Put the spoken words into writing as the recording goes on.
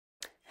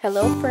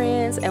Hello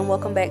friends, and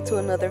welcome back to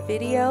another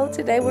video.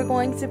 Today we're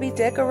going to be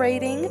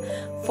decorating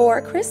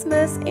for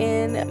Christmas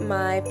in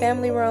my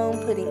family room,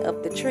 putting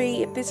up the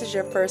tree. If this is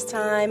your first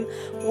time,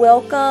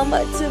 welcome.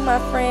 To my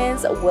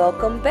friends,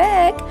 welcome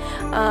back.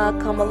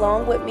 Come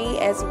along with me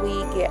as we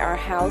get our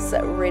house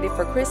ready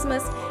for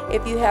Christmas.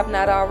 If you have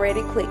not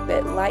already, click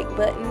that like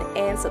button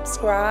and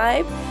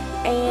subscribe,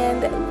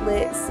 and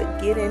let's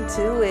get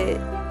into it.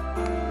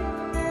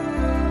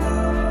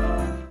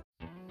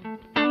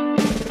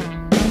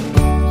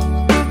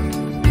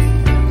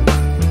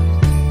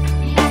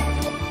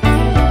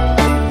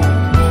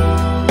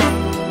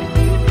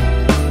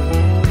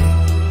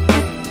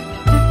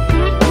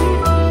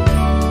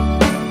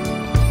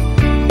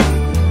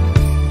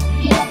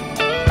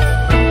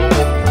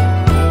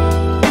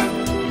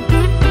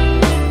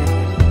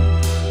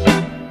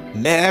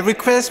 Merry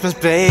Christmas,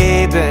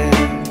 baby.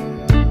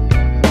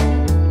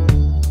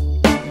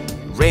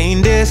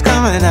 Reindeer's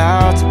coming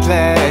out to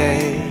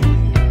play.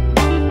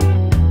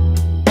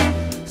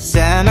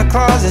 Santa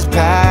Claus is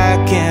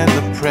packing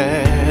the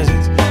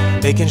presents,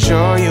 making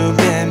sure you've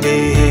been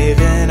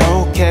behaving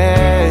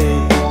okay.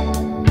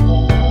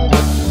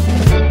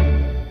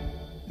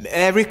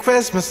 Merry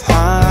Christmas,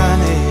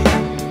 honey.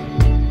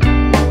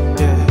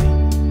 Yeah.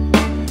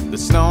 The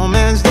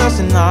snowman's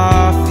dusting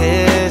off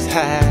his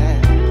hat,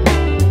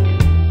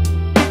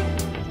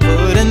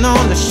 putting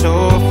on the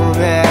show for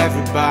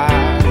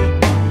everybody,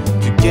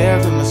 to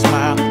give them a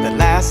smile that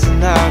lasts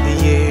another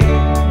year.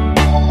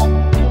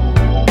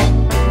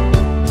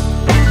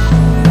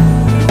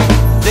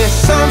 There's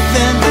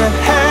something that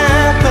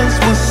happens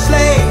when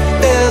sleigh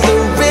bells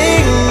are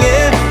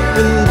ringing,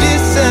 when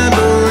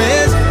December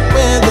ends,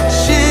 when the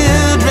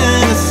children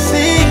are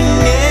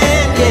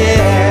singing,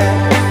 yeah.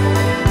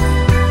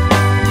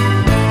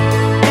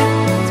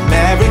 It's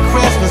Merry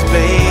Christmas,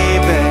 baby.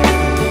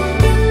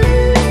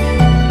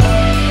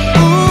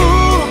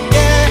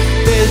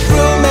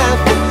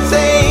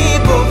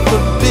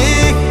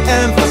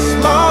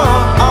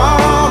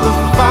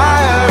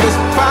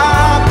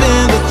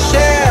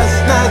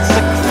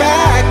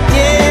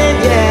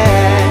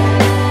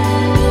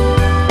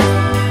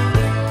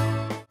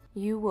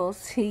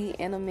 See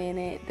in a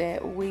minute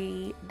that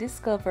we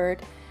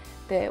discovered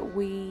that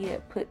we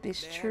put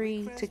this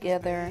tree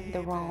together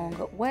the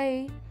wrong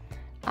way.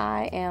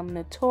 I am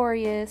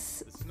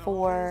notorious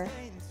for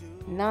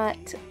not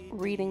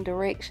reading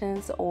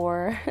directions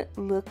or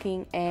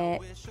looking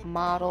at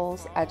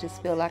models. I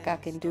just feel like I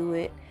can do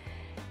it,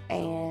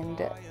 and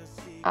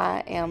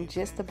I am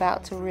just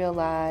about to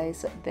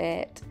realize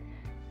that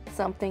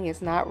something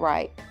is not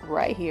right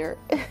here.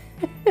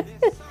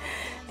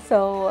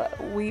 So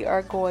we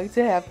are going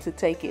to have to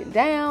take it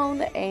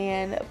down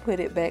and put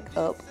it back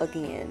up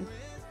again.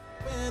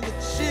 When the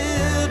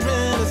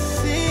children are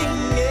singing,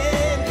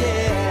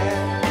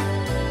 yeah.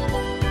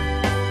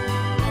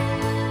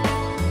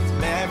 It's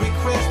Merry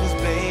Christmas,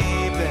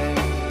 baby.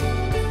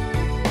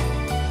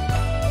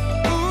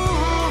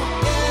 Ooh,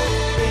 yeah.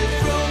 There's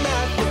room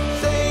at the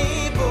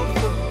table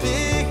for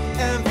big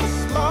and for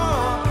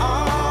small.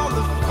 All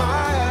the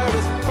fire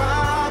is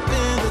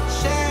popping, the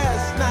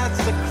chestnuts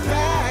are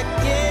cracking.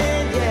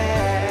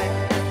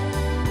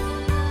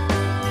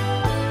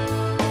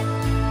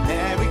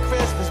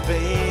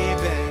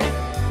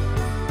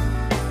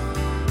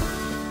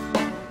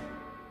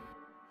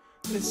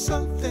 There's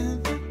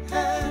something that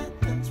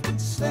happens when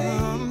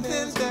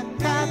something that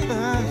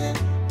happens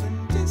when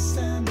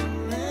December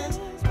ends,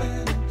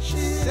 when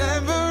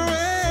December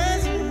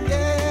ends,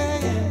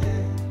 yeah.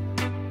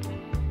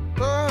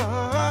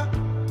 Oh,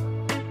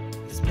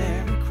 it's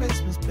Merry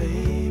Christmas,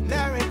 baby.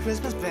 Merry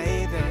Christmas,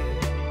 baby.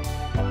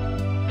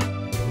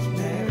 It's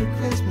Merry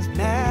Christmas,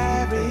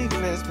 Merry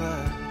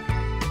Christmas.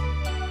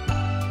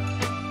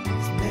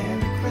 It's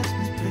Merry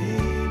Christmas,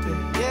 baby.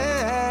 Yeah.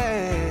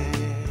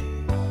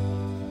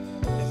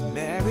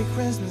 Merry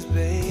Christmas,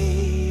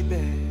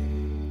 baby.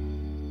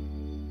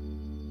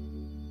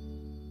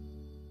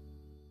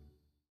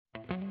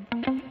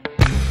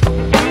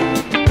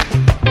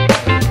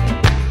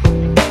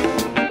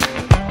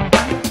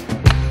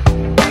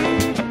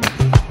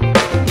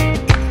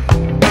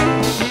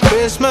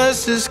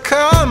 Christmas is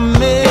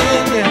coming,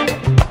 yeah.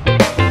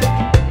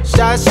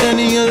 Start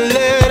sending your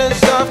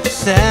letters off to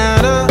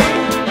Santa.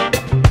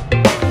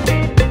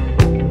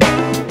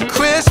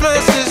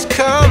 Christmas is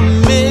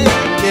coming,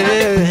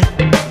 yeah.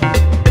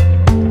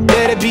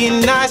 Be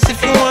nice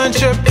if you want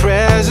your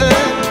present.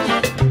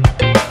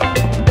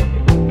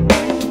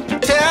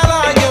 Tell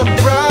all your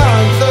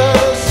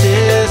brothers,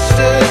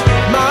 sisters,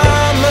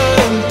 mama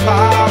and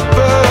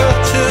papa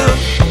too.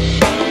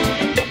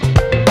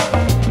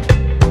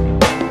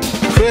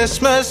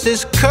 Christmas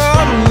is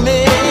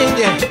coming,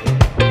 yeah.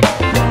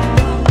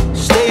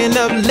 Staying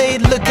up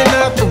late looking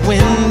out the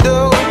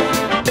window,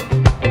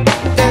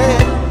 yeah.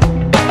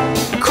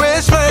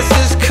 Christmas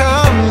is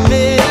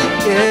coming,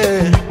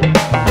 yeah.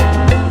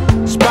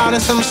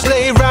 Some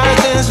sleigh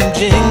rides and some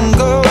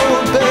jingle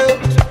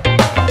bells.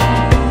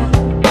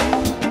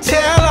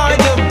 Tell all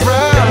your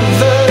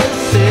brothers,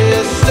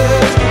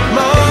 sisters,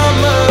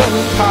 mama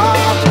and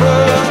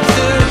papa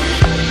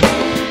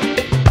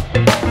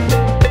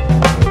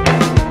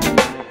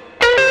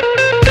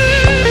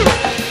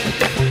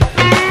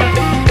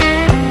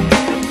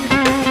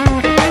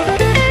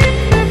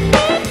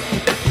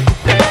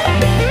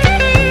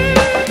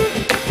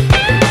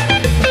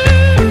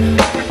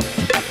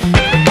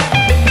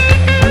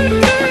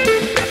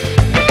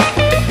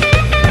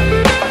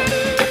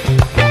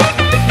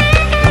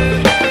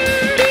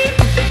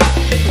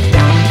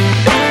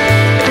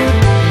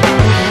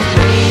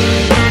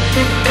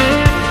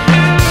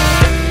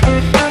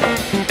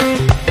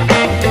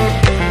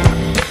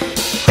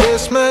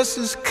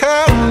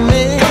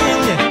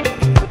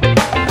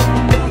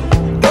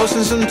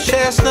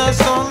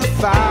chestnuts on the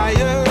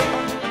fire.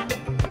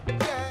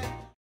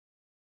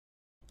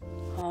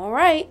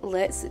 Alright,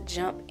 let's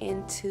jump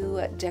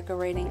into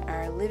decorating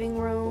our living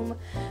room.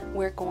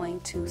 We're going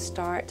to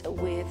start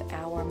with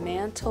our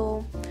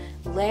mantle.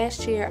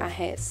 Last year I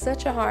had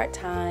such a hard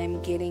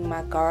time getting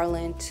my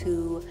garland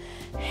to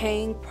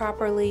hang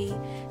properly,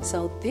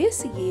 so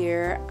this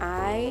year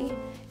I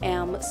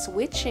am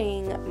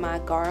switching my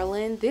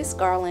garland. This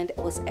garland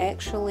was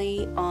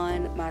actually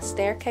on my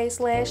staircase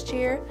last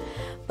year,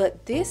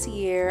 but this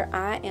year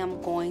I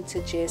am going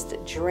to just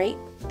drape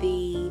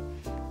the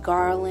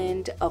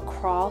garland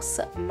across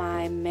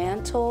my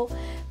mantle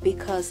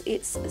because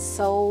it's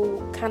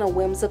so kind of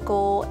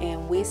whimsical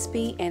and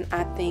wispy, and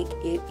I think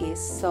it is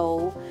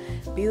so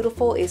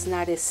beautiful. It's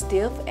not as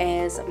stiff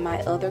as my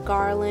other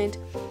garland,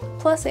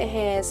 plus it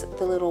has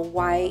the little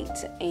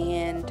white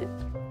and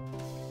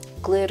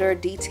glitter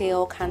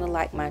detail kind of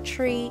like my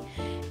tree,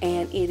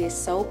 and it is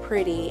so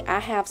pretty. I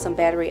have some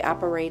battery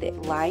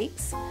operated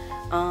lights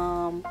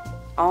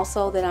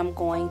also that I'm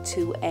going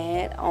to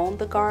add on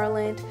the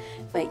garland,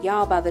 but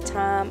y'all, by the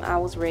time I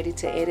was ready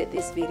to edit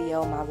this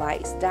video, my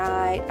lights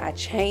died. I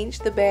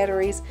changed the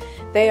batteries.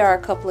 They are a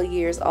couple of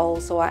years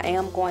old, so I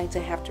am going to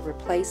have to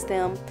replace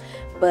them,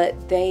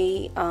 but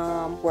they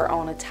were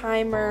on a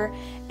timer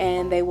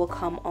and they will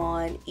come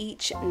on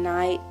each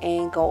night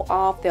and go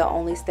off. They'll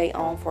only stay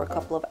on for a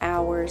couple of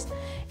hours,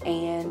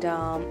 and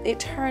it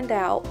turned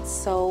out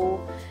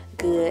so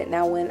good.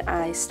 Now when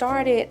I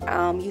started,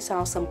 you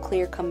saw some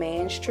clear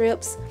command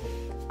strips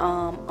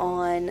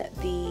on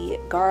the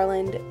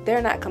garland.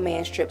 They're not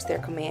command strips, they're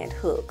command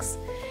hooks,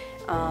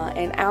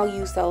 and I'll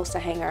use those to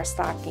hang our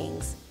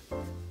stockings,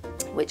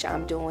 which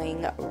I'm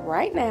doing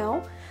right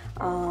now.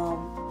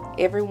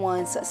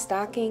 Everyone's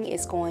stocking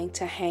is going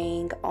to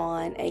hang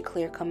on a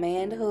clear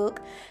command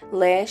hook.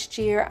 Last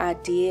year I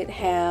did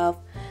have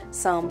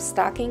some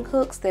stocking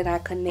hooks that I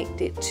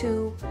connected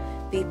to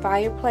the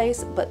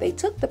fireplace, but they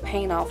took the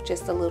paint off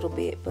just a little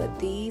bit, but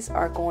these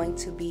are going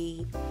to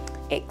be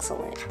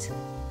excellent.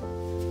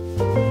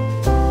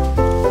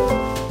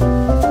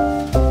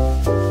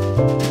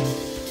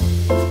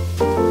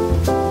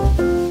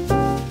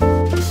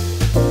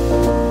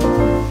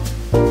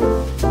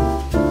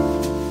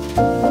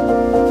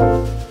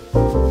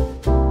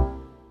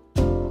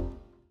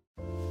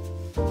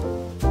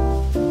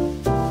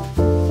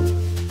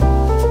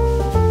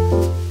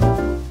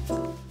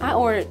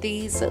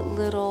 These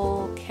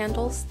little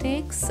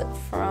candlesticks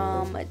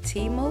from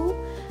Temu.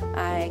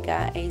 I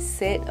got a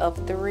set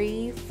of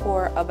 3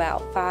 for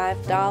about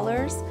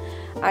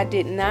 $5. I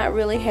did not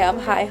really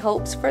have high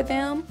hopes for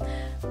them,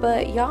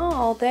 but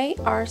y'all, they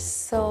are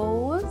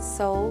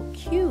so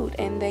cute,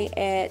 and they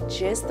add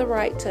just the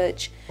right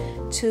touch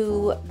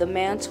to the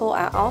mantle.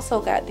 I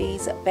also got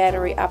these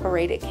battery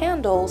operated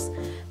candles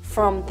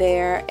from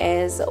there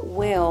as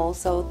well,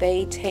 so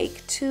they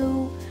take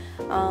 2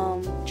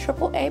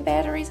 AAA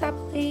batteries, I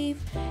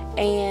believe,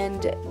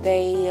 and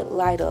they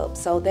light up.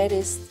 So that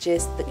is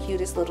just the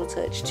cutest little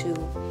touch to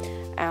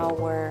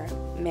our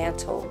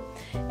mantle.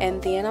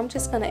 And then I'm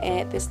just going to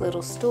add this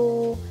little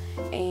stool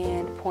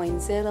and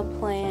poinsettia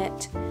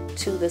plant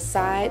to the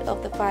side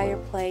of the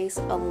fireplace,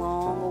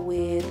 along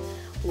with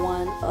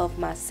one of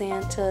my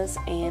Santas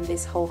and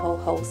this ho ho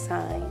ho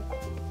sign.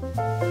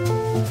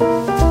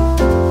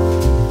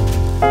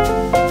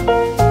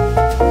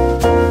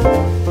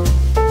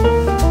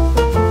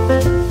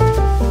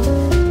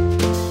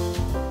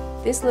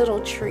 This little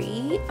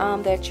tree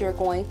that you're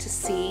going to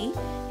see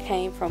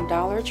came from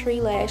Dollar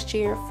Tree last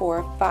year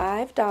for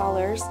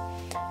 $5.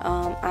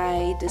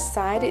 I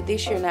decided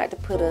this year not to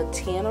put a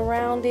tent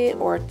around it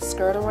or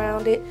skirt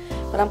around it,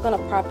 but I'm going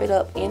to prop it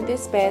up in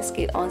this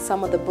basket on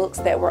some of the books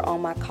that were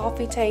on my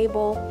coffee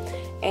table,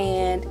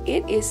 and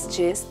it is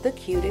just the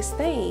cutest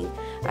thing.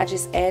 I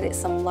just added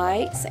some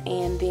lights,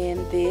 and then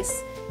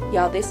this,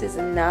 y'all, this is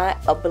not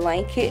a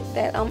blanket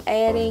that I'm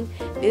adding.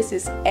 This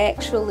is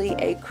actually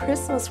a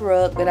Christmas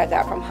rug that I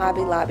got from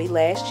Hobby Lobby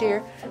last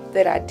year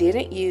that I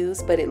didn't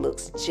use, but it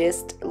looks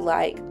just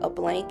like a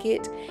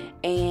blanket,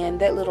 and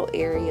that little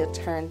area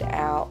turned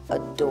out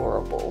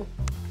adorable.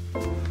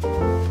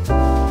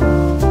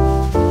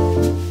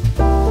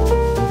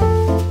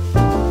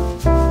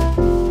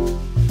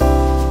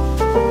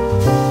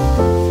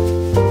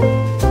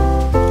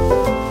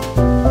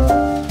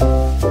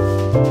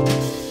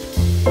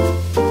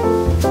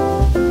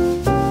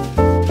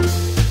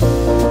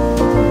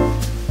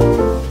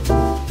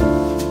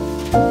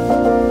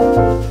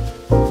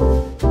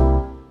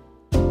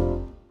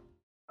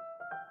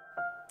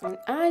 And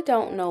I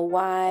don't know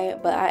why,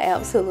 but I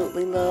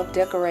absolutely love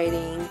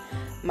decorating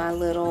my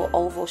little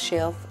oval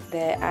shelf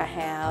that I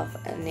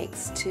have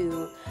next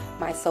to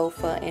my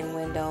sofa and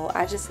window.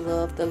 I just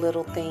love the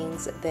little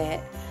things that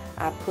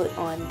I put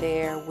on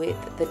there with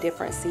the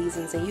different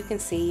seasons. And you can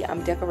see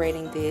I'm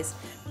decorating this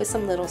with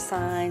some little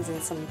signs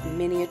and some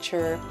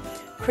miniature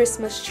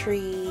Christmas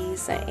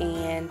trees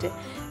and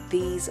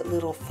these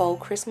little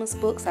faux Christmas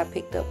books I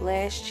picked up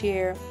last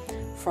year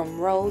from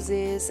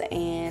Roses.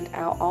 And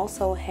I'll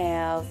also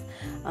have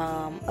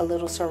a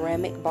little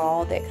ceramic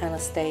ball that kind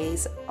of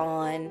stays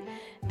on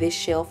this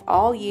shelf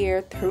all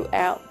year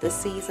throughout the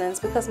seasons,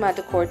 because my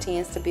decor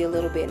tends to be a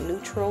little bit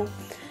neutral.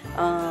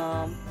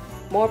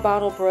 More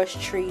bottle brush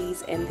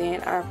trees, and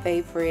then our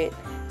favorite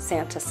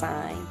Santa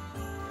sign.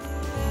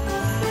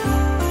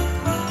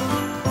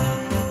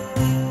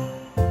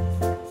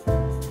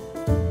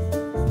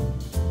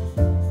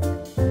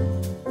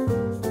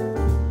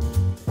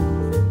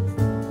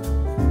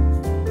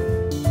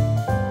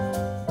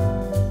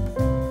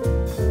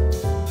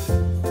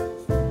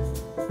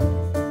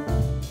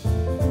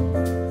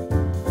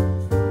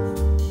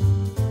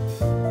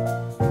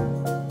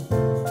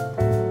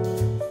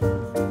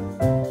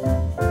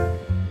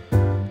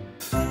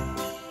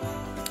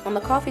 On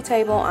the coffee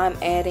table, I'm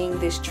adding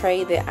this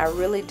tray that I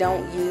really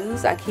don't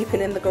use. I keep it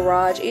in the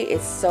garage. It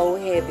is so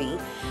heavy,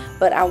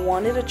 but I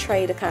wanted a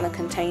tray to kind of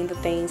contain the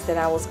things that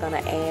I was going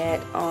to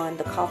add on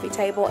the coffee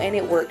table, and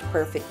it worked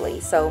perfectly.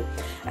 So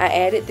I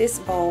added this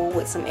bowl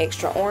with some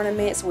extra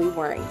ornaments we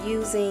weren't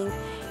using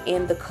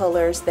in the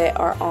colors that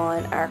are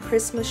on our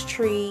Christmas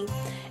tree,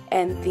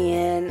 and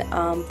then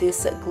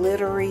this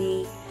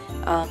glittery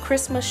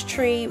Christmas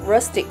tree,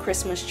 rustic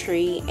Christmas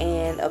tree,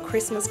 and a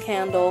Christmas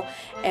candle,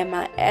 and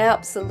my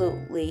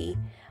absolutely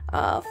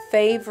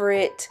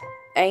favorite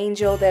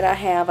angel that I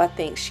have. I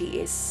think she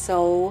is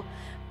so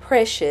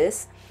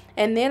precious.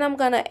 And then I'm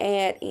gonna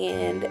add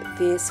in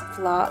this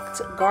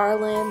flocked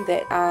garland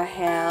that I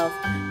have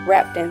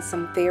wrapped in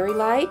some fairy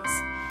lights,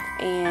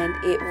 and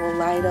it will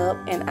light up,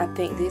 and I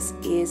think this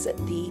is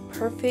the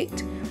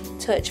perfect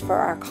touch for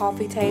our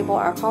coffee table.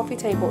 Our coffee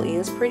table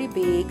is pretty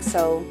big,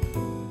 so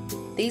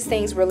these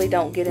things really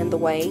don't get in the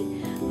way,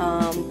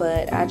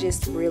 but I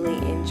just really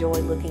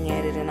enjoy looking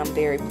at it, and I'm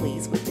very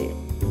pleased with it.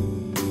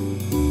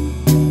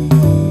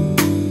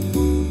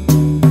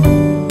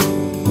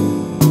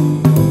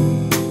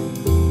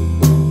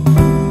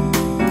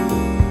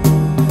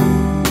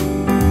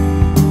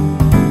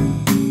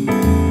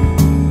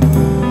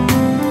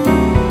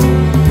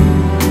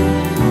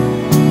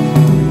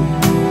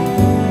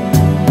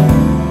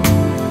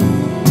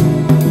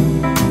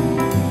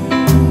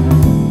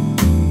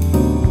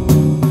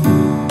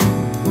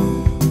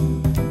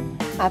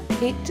 I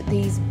picked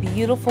these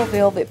beautiful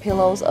velvet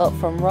pillows up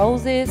from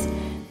Roses.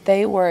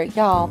 They were,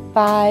 y'all,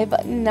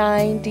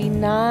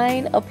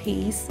 $5.99 a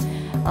piece.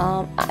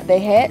 They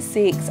had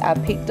 6. I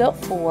picked up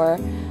 4.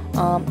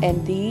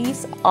 And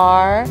these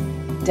are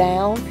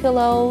down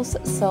pillows,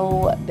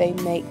 so they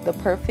make the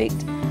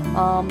perfect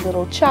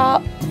little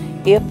chop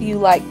if you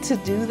like to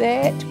do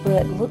that.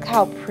 But look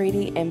how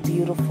pretty and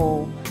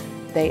beautiful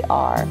they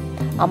are.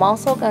 I'm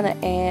also going to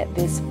add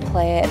this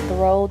plaid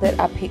throw that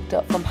I picked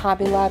up from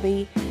Hobby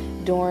Lobby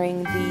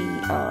during the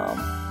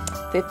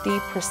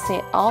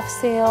 50% off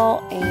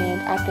sale,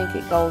 and I think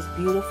it goes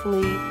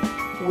beautifully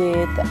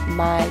with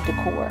my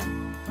decor.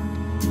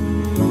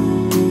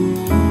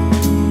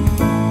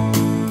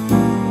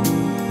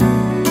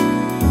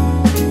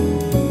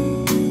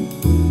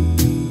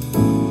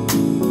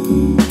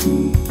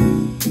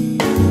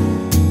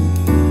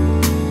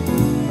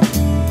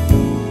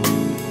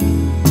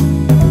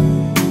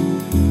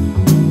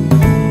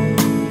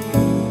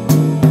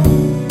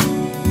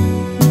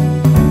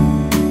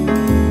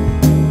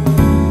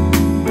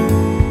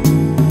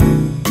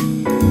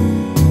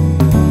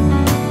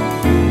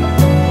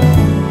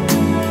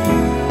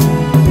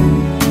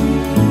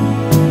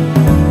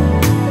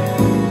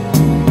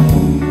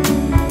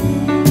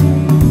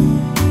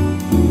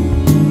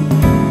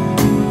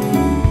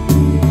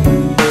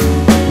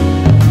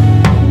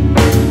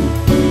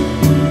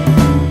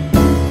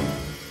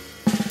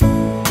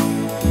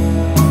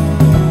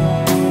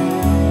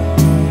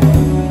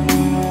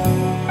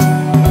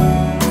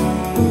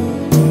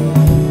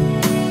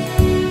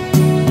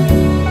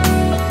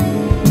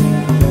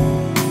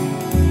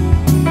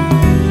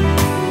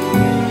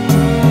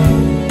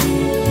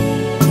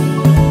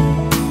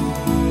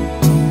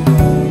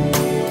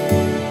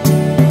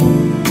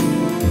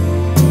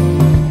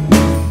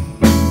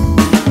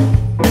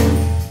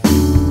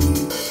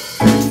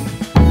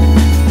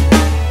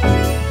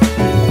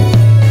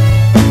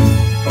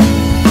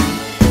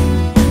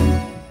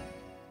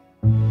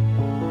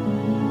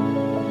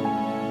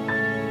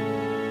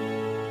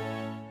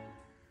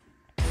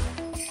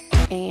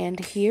 And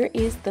here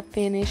is the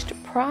finished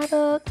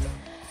product.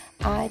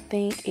 I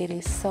think it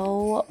is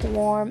so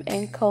warm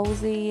and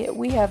cozy.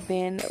 We have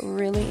been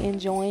really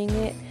enjoying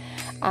it.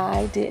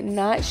 I did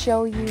not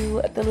show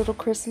you the little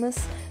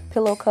Christmas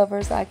pillow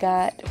covers I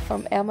got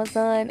from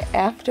Amazon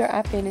after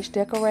I finished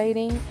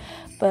decorating,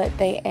 but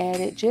they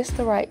added just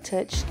the right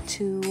touch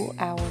to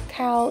our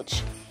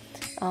couch.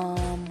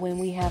 When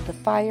we have the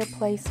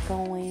fireplace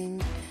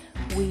going,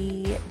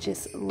 we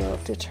just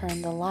love to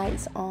turn the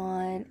lights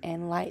on on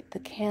and light the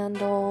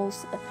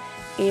candles.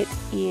 It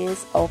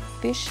is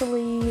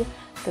officially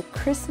the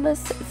Christmas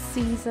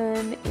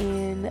season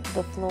in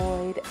the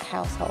Floyd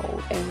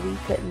household, and we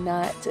could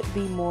not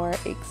be more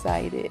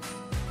excited.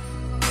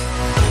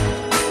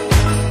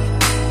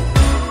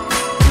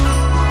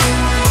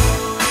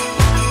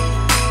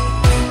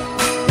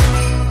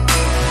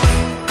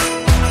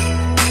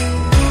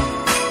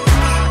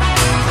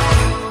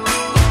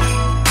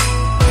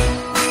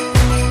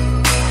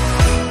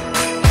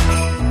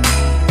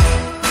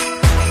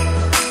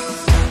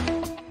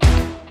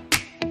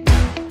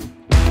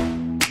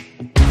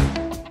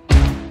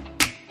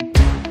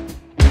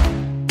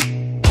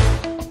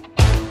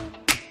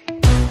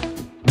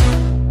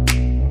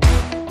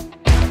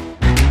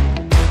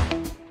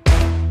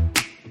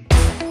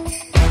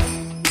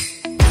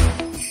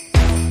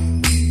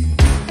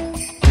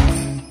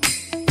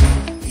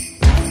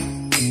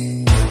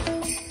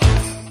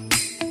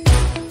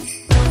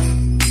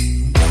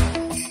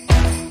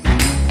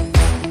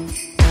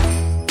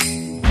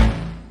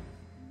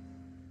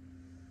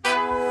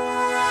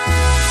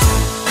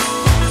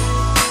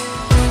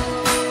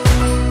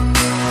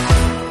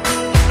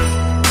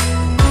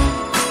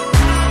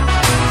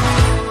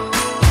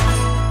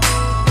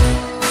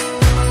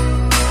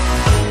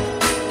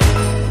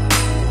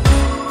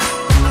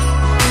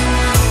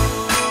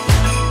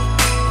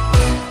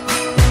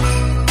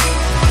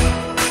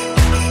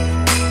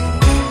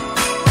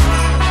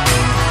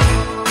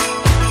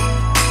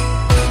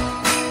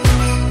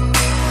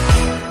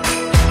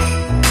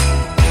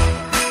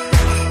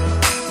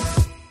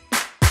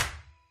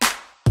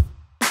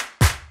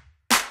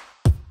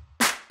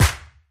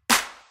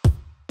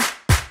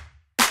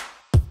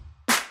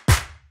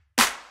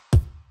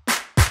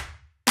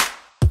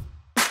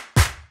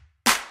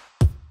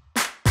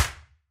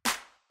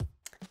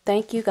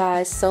 Thank you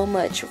guys so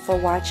much for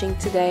watching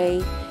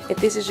today. If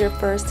this is your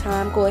first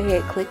time, go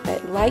ahead, click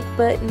that like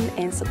button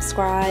and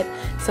subscribe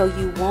so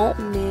you won't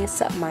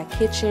miss my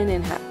kitchen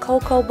and hot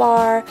cocoa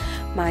bar,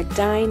 my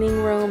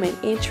dining room and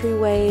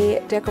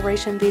entryway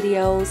decoration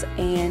videos,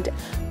 and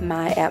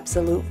my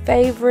absolute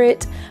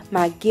favorite,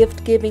 my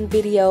gift giving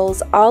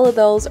videos. All of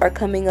those are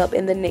coming up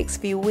in the next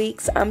few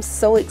weeks. I'm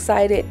so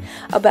excited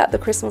about the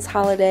Christmas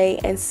holiday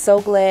and so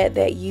glad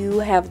that you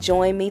have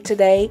joined me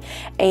today,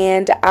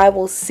 and I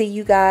will see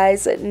you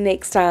guys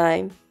next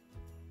time.